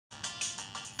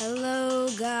Hello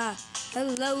guys,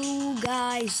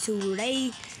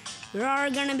 today we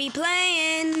are gonna be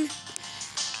playing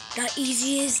the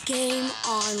easiest game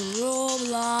on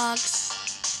Roblox.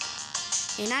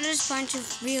 And I just want to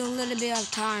feel a little bit of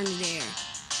time there.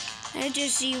 Let's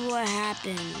just see what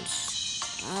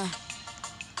happens. Oh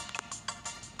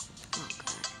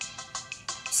god.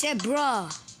 He said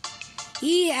bruh.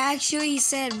 He actually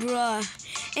said bruh.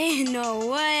 Ain't no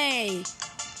way.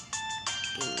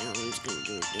 Okay, now I'm just gonna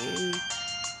do it again.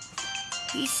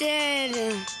 He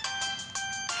said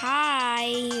hi.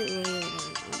 Wait,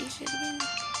 what did he say again?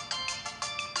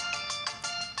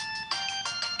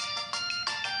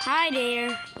 Hi there.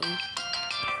 Oh.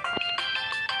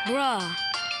 Bruh.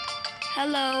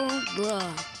 Hello,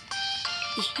 bruh.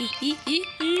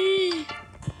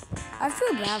 I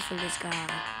feel bad for this guy.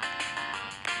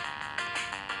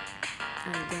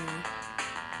 Oh, God.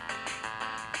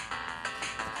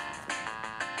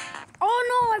 Oh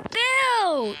no, I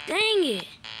failed! Dang it.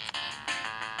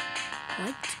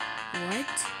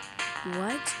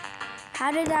 What?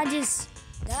 How did I just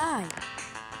die?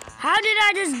 How did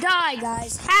I just die,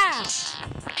 guys? How?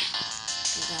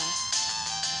 Okay.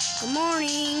 Good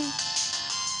morning.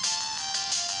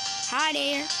 Hi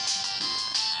there.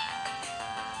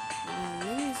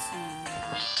 Let me see.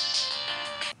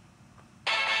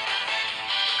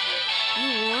 You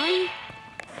won?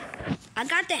 I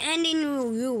got the ending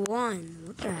you won.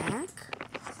 What the heck?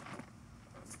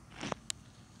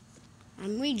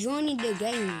 I'm rejoining the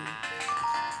game.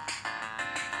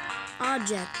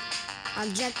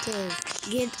 Objective.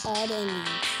 Get all the endings.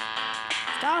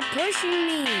 Stop pushing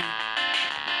me.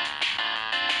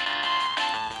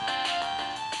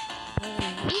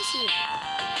 Let me see.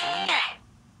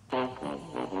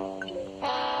 I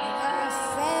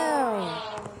failed.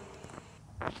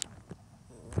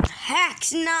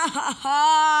 Hacks,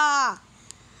 nah.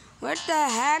 What the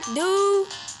heck, dude?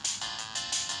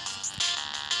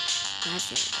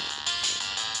 That's it.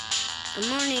 Good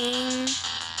morning.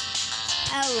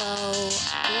 Hello.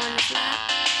 You want to snap?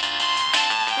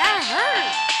 That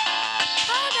hurt.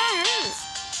 How that hurt?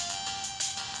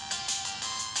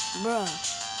 Bruh,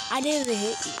 I didn't even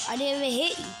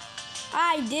hit you.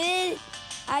 I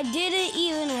didn't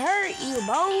even hurt you,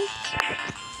 bro.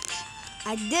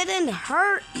 I didn't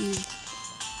hurt you.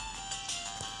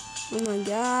 Oh my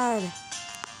god.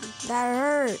 That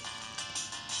hurt.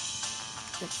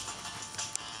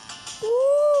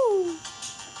 Woo!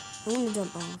 I'm gonna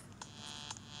jump off.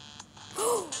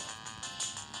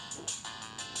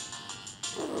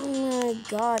 Oh my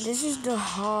god, this is the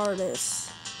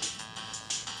hardest.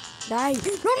 Die.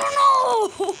 No!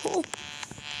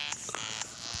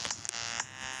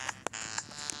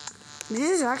 This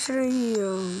is actually,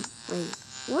 wait,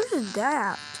 what is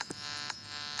that?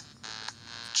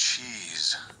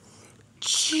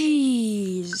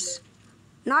 Cheese.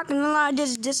 Not gonna lie,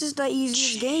 this is the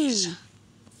easiest game.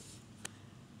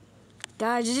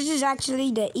 Guys, this is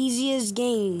actually the easiest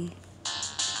game.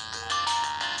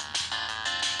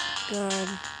 God.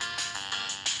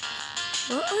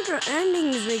 What other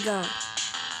endings we got?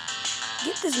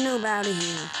 Get this noob out of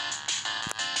here.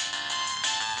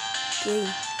 Okay.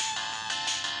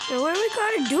 So what we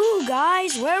gotta do,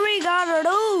 guys? What we gotta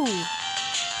do?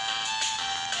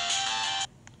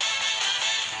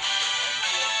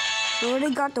 I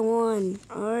already got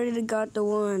the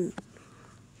one.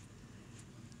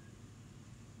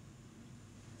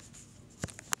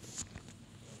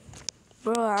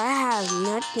 Bro, I have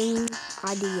nothing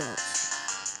ideas.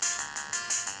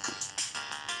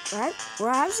 Right?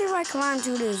 Well, how if I climb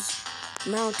to this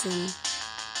mountain?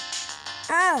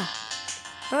 I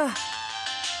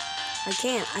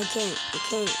can't.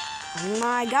 Oh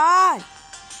my god!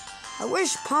 I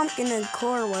wish Pumpkin and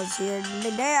Core was here.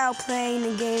 The day I'll play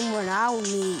the game without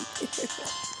me.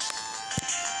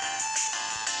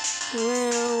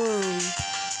 Well,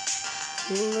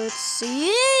 let's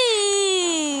see.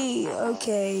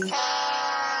 Okay.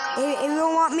 If you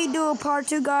want me to do a part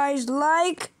 2, guys,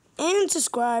 like and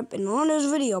subscribe and on this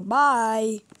video.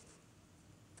 Bye.